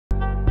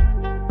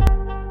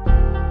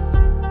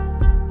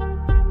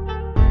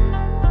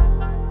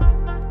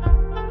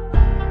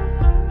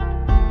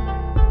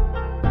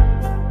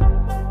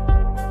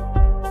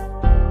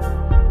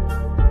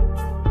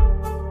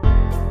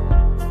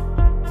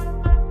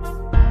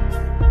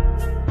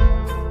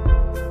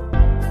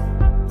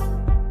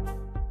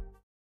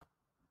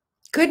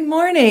Good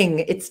morning.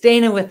 It's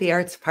Dana with the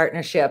Arts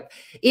Partnership.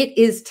 It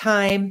is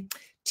time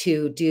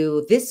to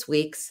do this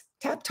week's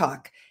Tap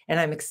Talk. And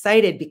I'm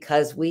excited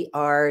because we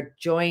are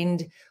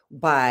joined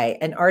by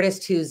an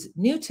artist who's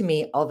new to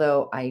me,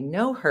 although I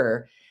know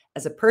her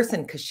as a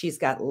person because she's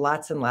got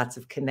lots and lots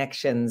of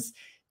connections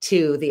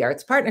to the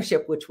Arts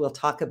Partnership, which we'll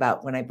talk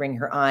about when I bring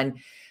her on.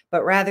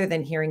 But rather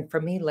than hearing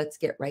from me, let's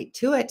get right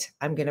to it.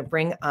 I'm going to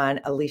bring on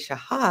Alicia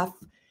Hauff,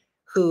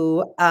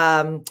 who,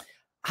 hi,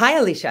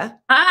 Alicia.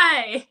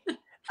 Hi.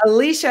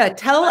 Alicia,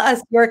 tell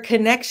us your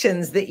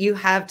connections that you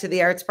have to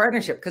the Arts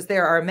Partnership, because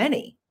there are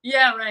many.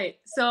 Yeah, right.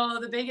 So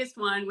the biggest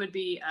one would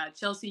be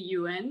Chelsea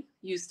Ewan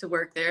used to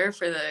work there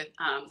for the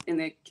in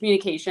the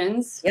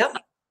communications. Yep.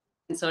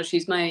 And so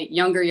she's my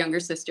younger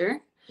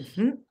sister.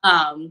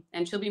 Mm-hmm.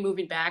 And she'll be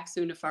moving back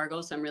soon to Fargo,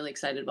 so I'm really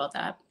excited about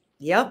that.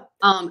 Yep.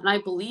 And I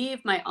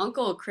believe my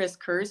uncle Chris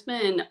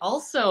Kurzman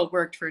also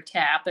worked for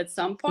TAP at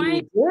some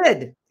point. He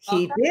did.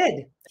 He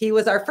did. He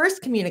was our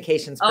first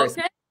communications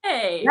person.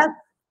 Okay. Yes.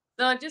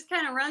 So it just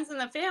kind of runs in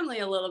the family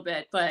a little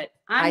bit, but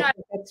I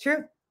think that's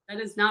true. That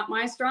is not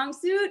my strong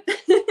suit.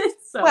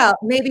 So. Well,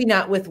 maybe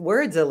not with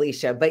words,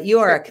 Alicia, but you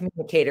are a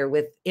communicator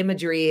with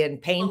imagery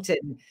and paint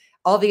and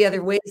all the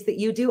other ways that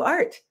you do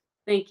art.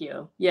 Thank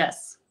you.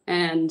 Yes.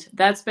 And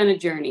that's been a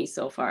journey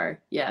so far.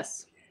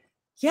 Yes.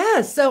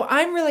 Yeah. So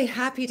I'm really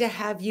happy to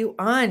have you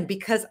on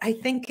because I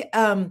think,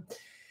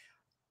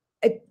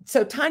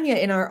 so Tanya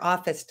in our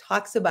office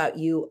talks about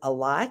you a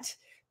lot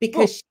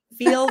because she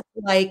feels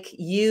like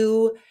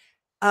you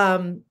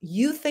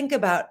think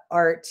about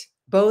art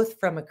both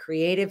from a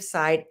creative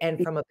side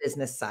and from a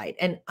business side.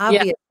 And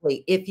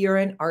obviously, if you're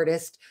an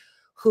artist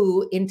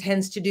who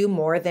intends to do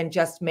more than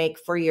just make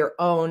for your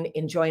own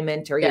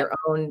enjoyment or your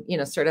own,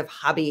 sort of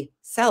hobby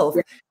self,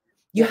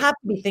 you have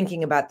to be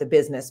thinking about the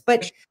business.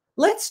 But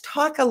let's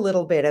talk a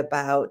little bit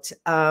about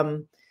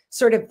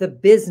sort of the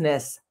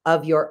business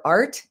of your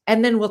art,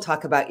 and then we'll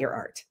talk about your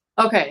art.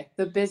 Okay,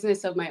 the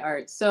business of my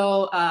art.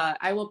 So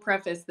I will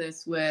preface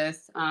this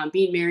with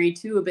being married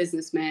to a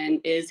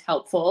businessman is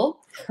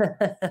helpful.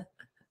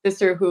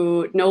 Sister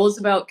who knows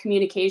about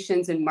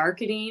communications and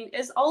marketing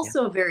is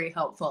also very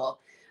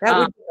helpful. That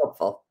would be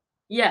helpful.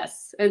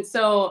 Yes. And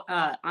so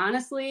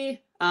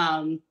honestly,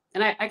 and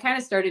I kind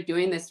of started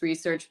doing this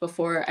research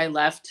before I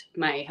left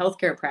my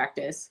healthcare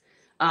practice,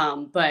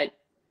 but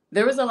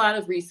there was a lot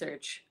of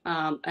research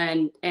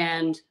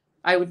and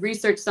I would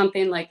research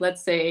something like,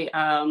 let's say,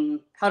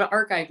 how to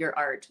archive your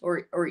art,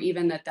 or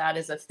even that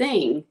is a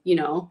thing,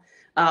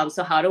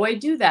 so how do I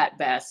do that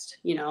best?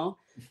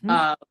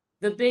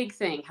 The big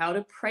thing, how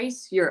to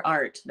price your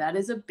art. That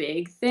is a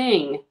big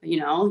thing.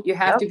 You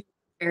have to be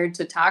prepared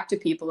to talk to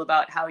people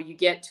about how you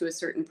get to a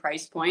certain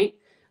price point.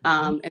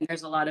 And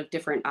there's a lot of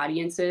different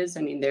audiences.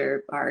 I mean,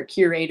 there are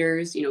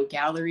curators,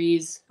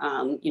 galleries,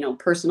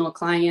 personal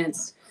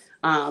clients,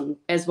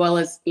 as well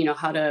as,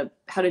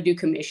 how to do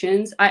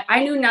commissions.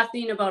 I knew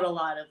nothing about a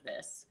lot of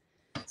this.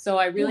 So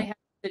I really had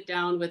to sit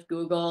down with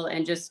Google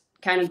and just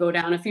kind of go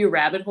down a few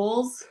rabbit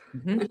holes.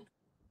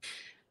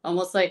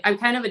 Almost like I'm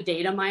kind of a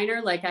data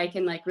miner. Like I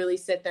can really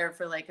sit there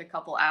for a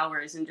couple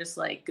hours and just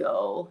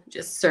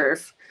just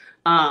surf.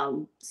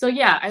 So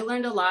yeah, I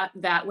learned a lot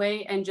that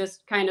way, and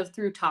just kind of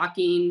through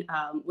talking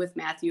with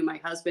Matthew, my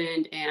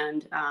husband,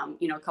 and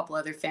a couple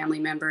other family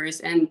members,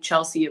 and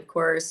Chelsea, of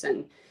course,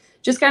 and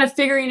just kind of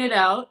figuring it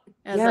out.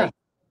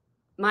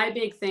 My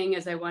big thing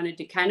is I wanted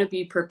to kind of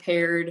be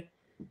prepared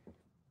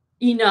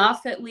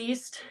enough, at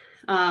least,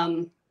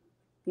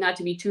 not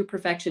to be too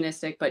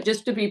perfectionistic, but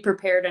just to be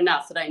prepared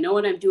enough that I know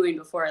what I'm doing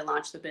before I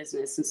launch the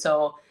business. And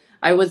so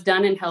I was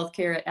done in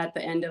healthcare at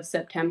the end of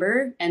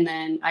September. And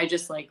then I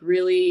just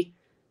really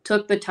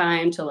took the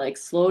time to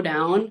slow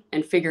down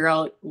and figure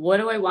out, what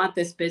do I want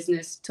this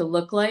business to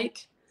look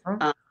like?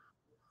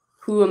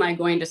 Who am I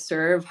going to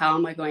serve? How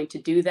am I going to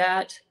do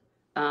that?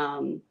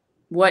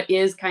 What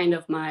is kind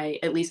of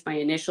at least my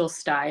initial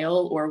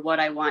style, or what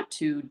I want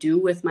to do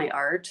with my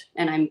art?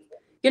 And I'm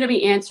going to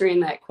be answering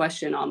that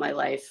question all my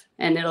life,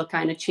 and it'll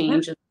kind of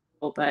change a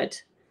little,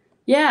 but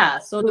yeah.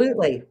 So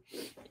absolutely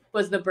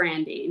was the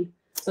branding.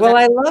 So well,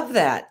 I love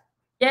that.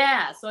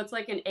 Yeah. So it's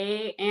like an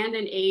A and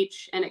an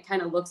H, and it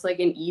kind of looks like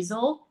an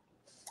easel.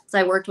 So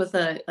I worked with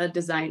a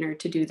designer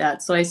to do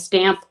that. So I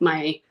stamp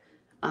my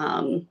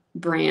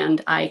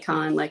brand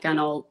icon on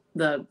all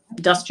the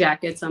dust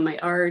jackets on my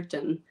art.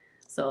 And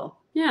so,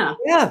 yeah.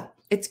 Yeah,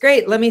 it's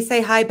great. Let me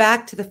say hi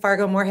back to the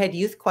Fargo Moorhead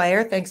Youth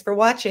Choir. Thanks for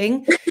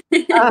watching.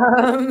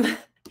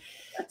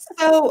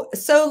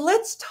 So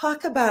let's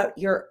talk about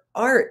your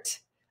art,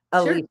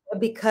 Alicia,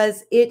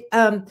 because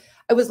I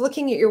was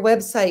looking at your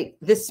website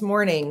this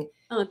morning.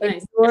 Oh,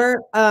 nice.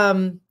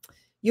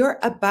 Your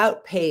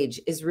about page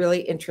is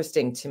really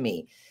interesting to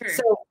me. Sure.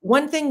 So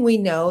one thing we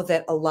know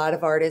that a lot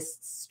of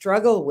artists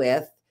struggle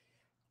with,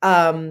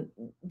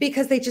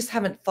 because they just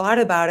haven't thought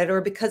about it,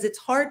 or because it's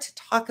hard to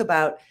talk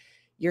about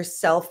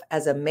yourself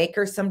as a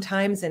maker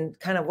sometimes, and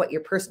kind of what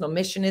your personal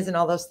mission is and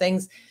all those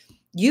things.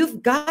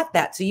 You've got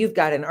that. So you've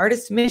got an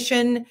artist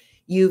mission,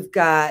 you've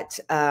got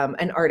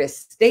an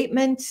artist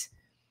statement,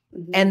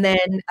 and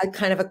then a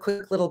kind of a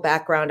quick little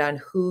background on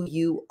who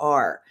you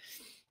are.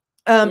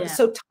 Yeah.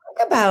 So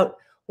talk about,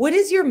 what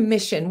is your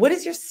mission? What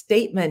is your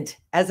statement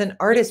as an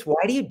artist?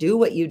 Why do you do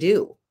what you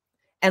do?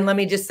 And let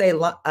me just say,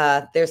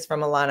 there's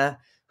from Alana,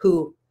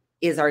 who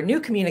is our new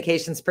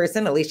communications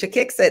person. Alicia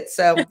kicks it.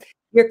 So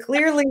you're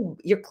clearly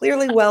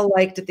well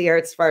liked at the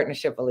Arts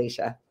Partnership,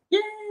 Alicia.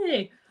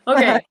 Yay.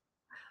 Okay.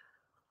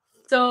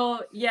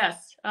 So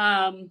yes,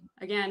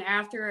 again,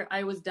 after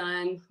I was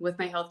done with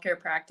my healthcare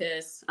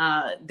practice,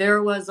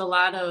 there was a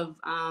lot of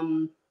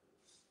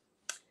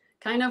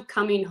kind of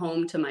coming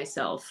home to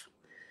myself.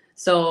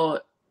 So,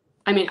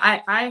 I mean,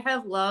 I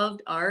have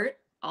loved art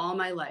all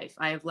my life.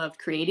 I have loved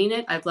creating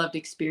it. I've loved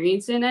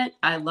experiencing it.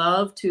 I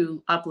love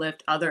to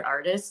uplift other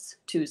artists,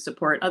 to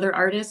support other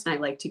artists. And I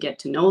like to get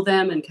to know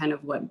them and kind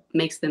of what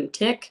makes them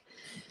tick.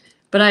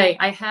 But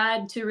I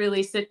had to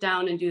really sit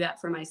down and do that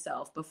for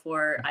myself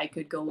before I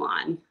could go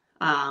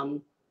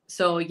on.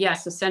 So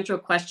yes, a central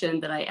question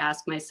that I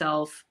ask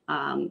myself,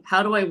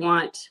 how do I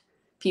want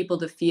people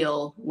to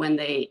feel when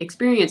they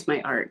experience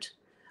my art?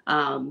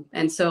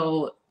 And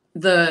so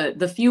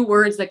the few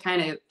words that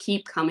kind of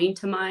keep coming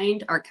to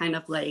mind are kind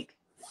of like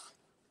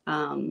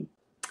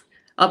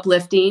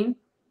uplifting,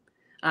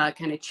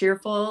 kind of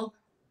cheerful,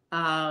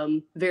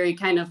 very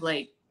kind of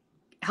like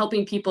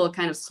helping people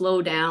kind of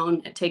slow down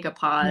and take a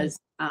pause,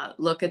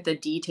 look at the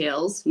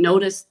details,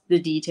 notice the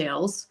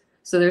details.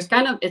 So there's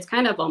it's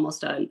kind of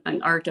almost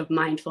an art of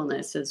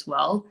mindfulness as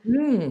well.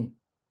 Nice.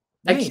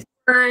 A key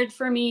word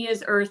for me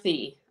is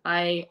earthy.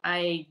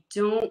 I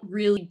don't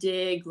really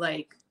dig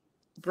like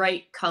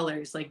bright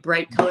colors, like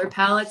bright color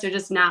palettes are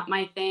just not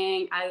my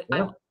thing. I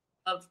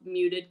love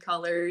muted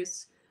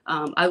colors.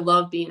 I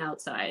love being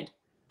outside,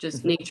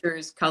 just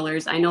nature's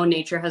colors. I know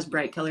nature has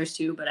bright colors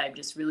too, but I'm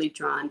just really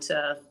drawn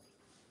to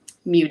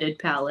muted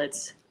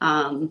palettes.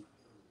 And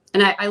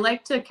I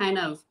like to kind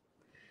of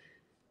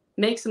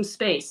make some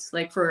space,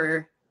 like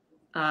for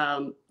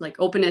like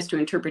openness to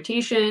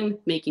interpretation,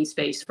 making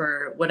space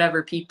for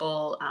whatever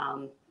people,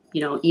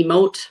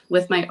 emote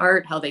with my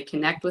art, how they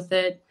connect with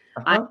it.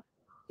 I'm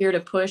here to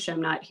push.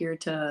 I'm not here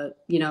to,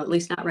 at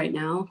least not right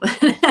now,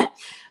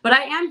 but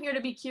I am here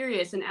to be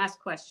curious and ask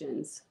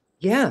questions.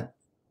 Yeah.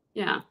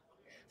 Yeah.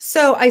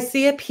 So I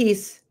see a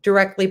piece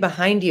directly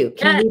behind you.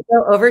 Can we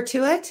go over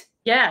to it?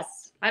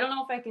 Yes. I don't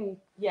know if I can.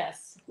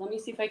 Yes. Let me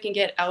see if I can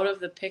get out of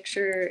the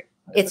picture.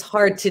 It's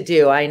hard to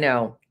do. I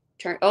know.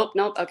 Turn. Oh,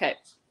 nope. Okay.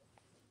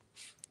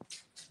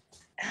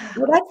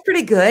 Well, that's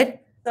pretty good.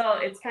 So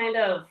it's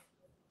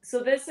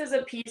so this is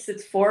a piece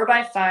that's 4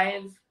 by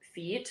 5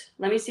 feet.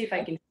 Let me see if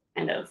I can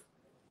kind of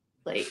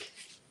like.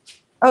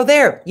 Oh,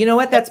 there. You know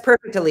what? That's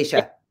perfect,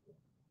 Alicia.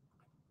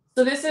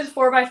 So this is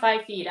 4 by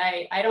 5 feet.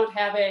 I don't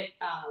have it,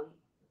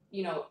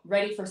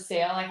 ready for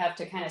sale. I have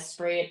to kind of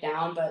spray it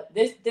down. But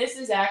this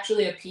is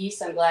actually a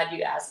piece. I'm glad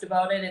you asked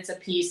about it. It's a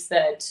piece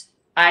that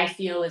I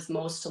feel is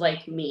most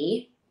like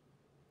me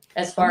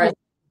as far as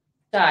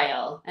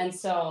style. And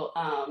so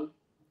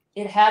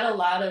it had a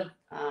lot of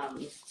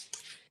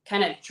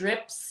kind of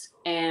drips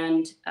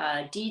and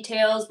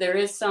details. There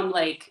is some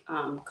like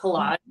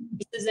collage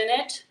pieces in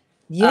it.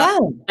 Yeah.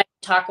 I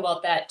can talk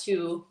about that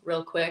too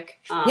real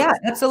quick. Yeah,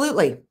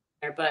 absolutely.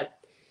 But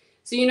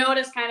so you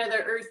notice kind of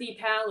the earthy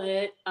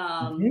palette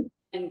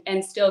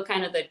and still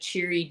kind of the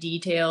cheery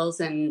details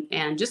and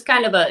just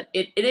kind of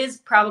it is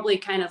probably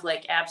kind of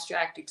like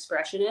abstract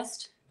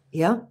expressionist.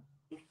 Yeah.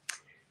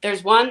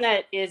 There's one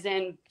that is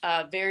in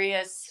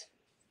various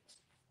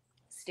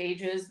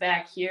stages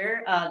back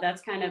here.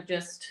 That's kind of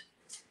just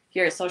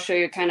here. So I'll show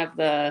you kind of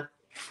the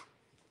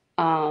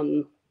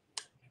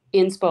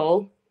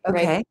inspo.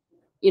 Okay.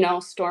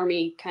 Right?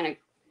 Stormy kind of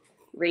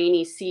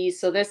rainy seas.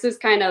 So this is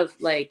kind of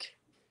like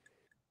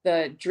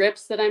the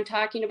drips that I'm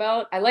talking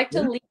about. I like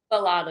to leave a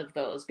lot of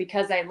those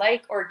because I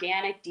like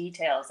organic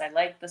details. I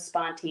like the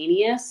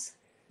spontaneous.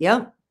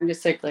 Yeah. I'm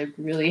just like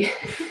really.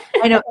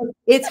 I know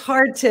it's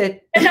hard to.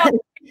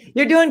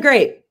 You're doing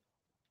great.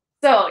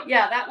 So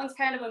yeah, that one's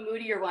kind of a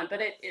moodier one, but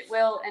it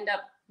will end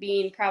up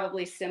being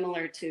probably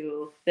similar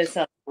to this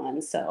other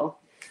one. So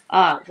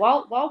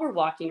while we're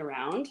walking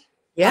around.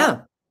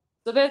 Yeah.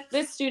 So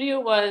this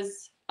studio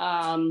was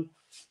kind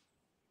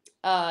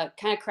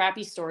of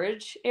crappy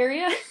storage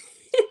area.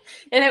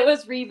 And it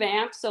was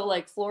revamped. So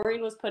like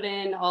flooring was put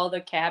in, all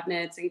the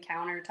cabinets and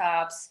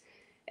countertops.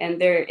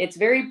 And it's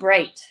very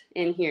bright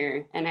in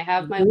here. And I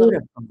have my little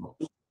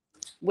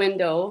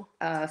window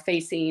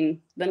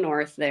facing the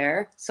north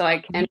there. So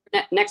and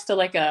next to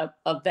like a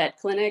vet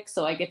clinic.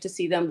 So I get to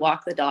see them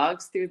walk the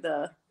dogs through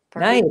the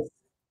park. Nice.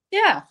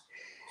 Yeah.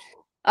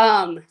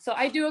 So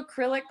I do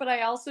acrylic, but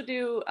I also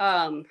do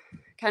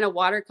kind of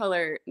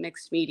watercolor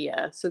mixed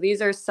media. So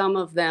these are some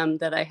of them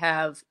that I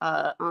have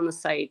on the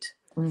site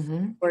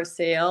for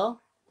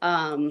sale.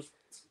 So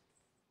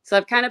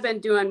I've kind of been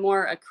doing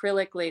more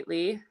acrylic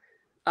lately.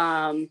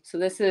 So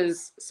this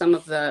is some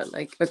of the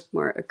like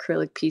more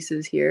acrylic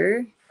pieces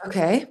here.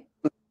 Okay.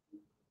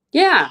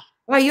 Yeah.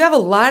 Wow, you have a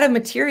lot of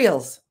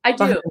materials. I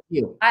do.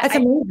 That's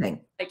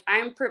amazing. Like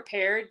I'm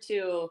prepared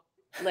to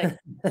like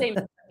say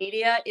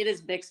media, it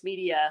is mixed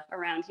media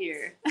around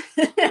here.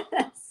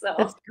 So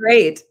That's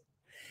great.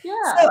 yeah.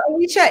 So,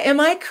 Alicia, am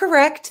I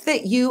correct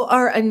that you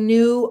are a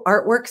new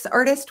artworks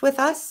artist with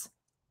us?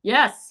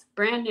 Yes,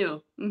 brand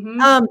new.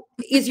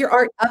 Is your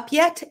art up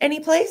yet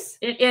anyplace?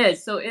 It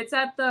is. So it's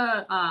at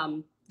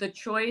the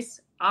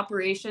Choice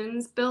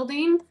Operations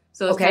building.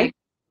 So it's kind Okay. of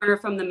corner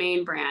from the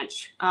main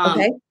branch.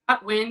 Okay.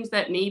 Got wind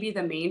that maybe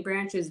the main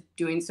branch is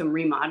doing some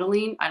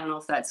remodeling. I don't know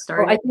if that Oh,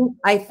 started.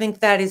 I think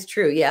that is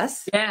true.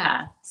 Yes.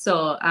 Yeah.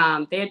 So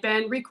they had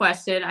been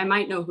requested. I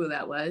might know who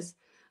that was.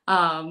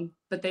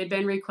 But they'd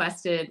been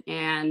requested,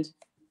 and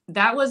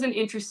that was an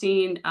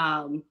interesting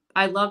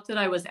I loved that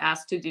I was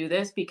asked to do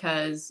this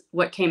because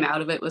what came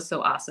out of it was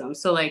so awesome.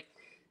 So like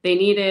they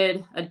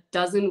needed a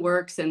dozen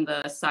works in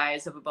the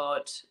size of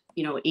about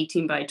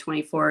 18 by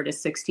 24 to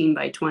 16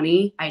 by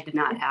 20. I did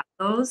not have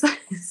those.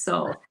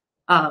 So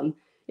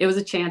it was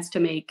a chance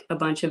to make a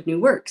bunch of new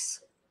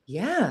works.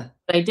 Yeah.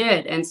 I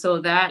did. And so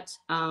that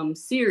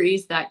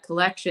series, that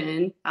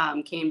collection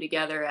came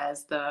together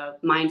as the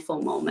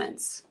Mindful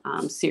Moments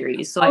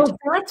series. So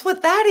That's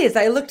what that is.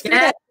 I looked through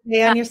that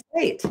today on your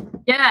site.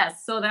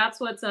 yes. So that's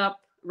what's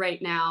up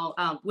right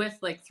now with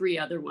like 3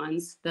 other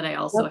ones that I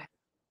also have.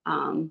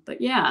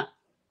 But yeah,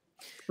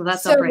 so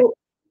that's up right.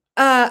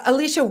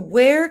 Alicia,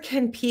 where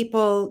can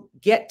people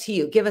get to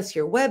you? Give us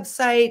your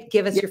website,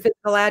 give us your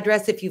physical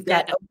address if you've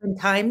got open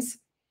times.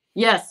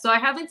 Yes. So I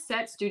haven't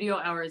set studio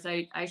hours.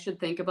 I should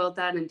think about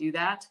that and do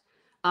that.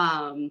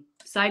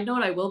 Side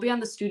note, I will be on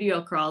the studio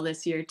crawl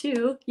this year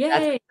too. Yay.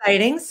 That's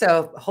exciting.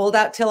 So hold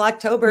out till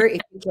October if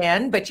you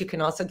can, but you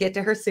can also get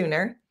to her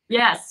sooner.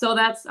 Yes. So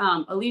that's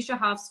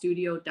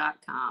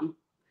aliciahauffstudio.com.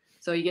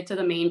 So you get to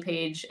the main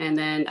page, and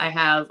then I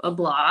have a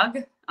blog,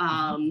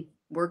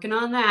 working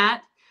on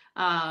that.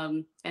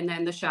 And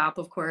then the shop,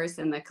 of course,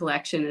 and the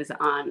collection is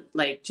on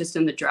like just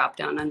in the drop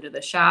down under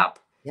the shop.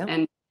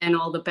 Yep. And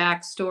all the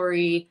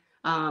backstory.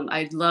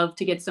 I'd love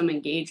to get some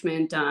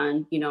engagement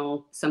on,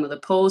 some of the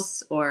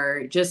posts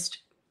or just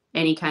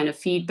any kind of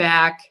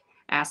feedback.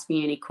 Ask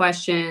me any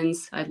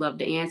questions. I'd love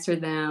to answer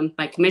them.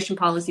 My commission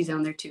policy's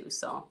on there too.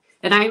 So,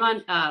 and I'm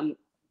on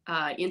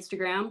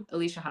Instagram,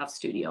 Alicia Hauff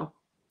Studio.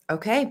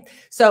 Okay.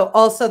 So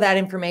also that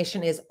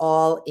information is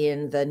all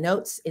in the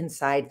notes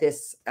inside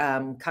this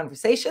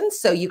conversation.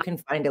 So you can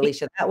find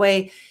Alicia that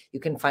way. You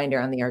can find her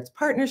on the Arts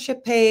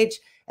Partnership page,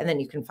 and then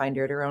you can find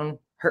her at her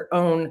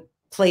own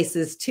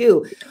places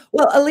too.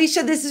 Well,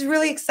 Alicia, this is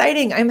really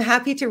exciting. I'm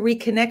happy to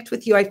reconnect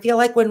with you. I feel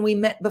like when we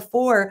met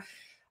before,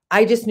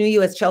 I just knew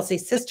you as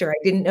Chelsea's sister. I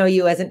didn't know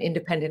you as an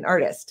independent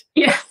artist.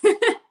 Yeah.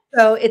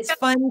 So it's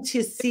fun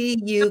to see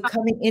you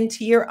coming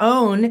into your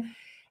own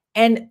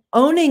and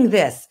owning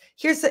this.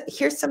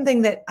 Here's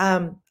something that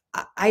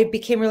I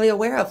became really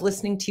aware of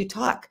listening to you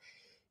talk.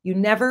 You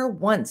never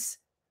once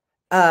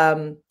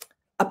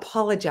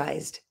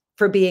apologized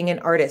for being an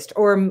artist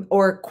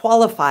or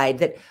qualified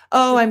that,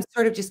 oh, I'm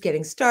sort of just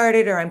getting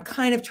started, or I'm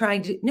kind of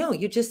trying to. No,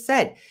 you just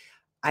said,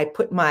 I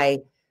put my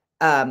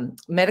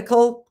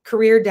medical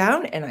career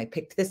down and I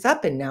picked this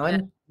up, and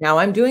now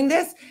I'm doing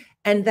this.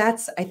 And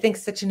that's, I think,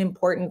 such an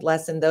important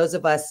lesson. Those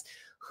of us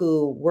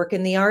who work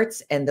in the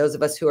arts and those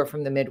of us who are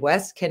from the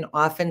Midwest can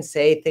often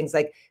say things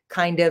like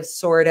kind of,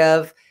 sort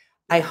of,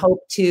 I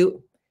hope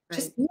to.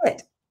 Just do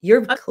it.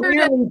 You're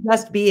clearly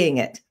just being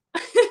it.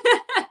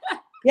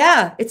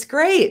 Yeah, it's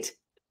great.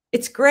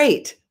 It's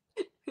great.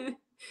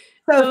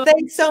 So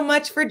thanks so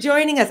much for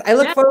joining us. I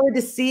look forward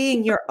to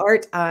seeing your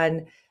art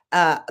on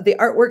the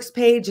artworks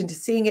page and to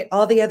seeing it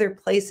all the other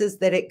places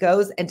that it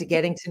goes, and to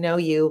getting to know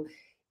you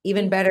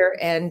even better,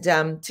 and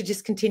to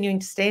just continuing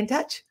to stay in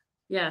touch.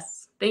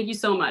 Yes. Thank you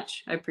so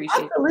much. I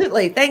appreciate it.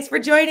 Absolutely. Thanks for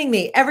joining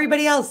me.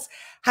 Everybody else,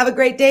 have a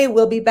great day.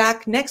 We'll be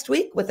back next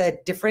week with a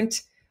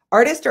different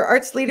artist or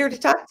arts leader to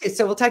talk to.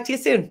 So we'll talk to you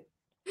soon.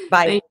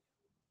 Bye.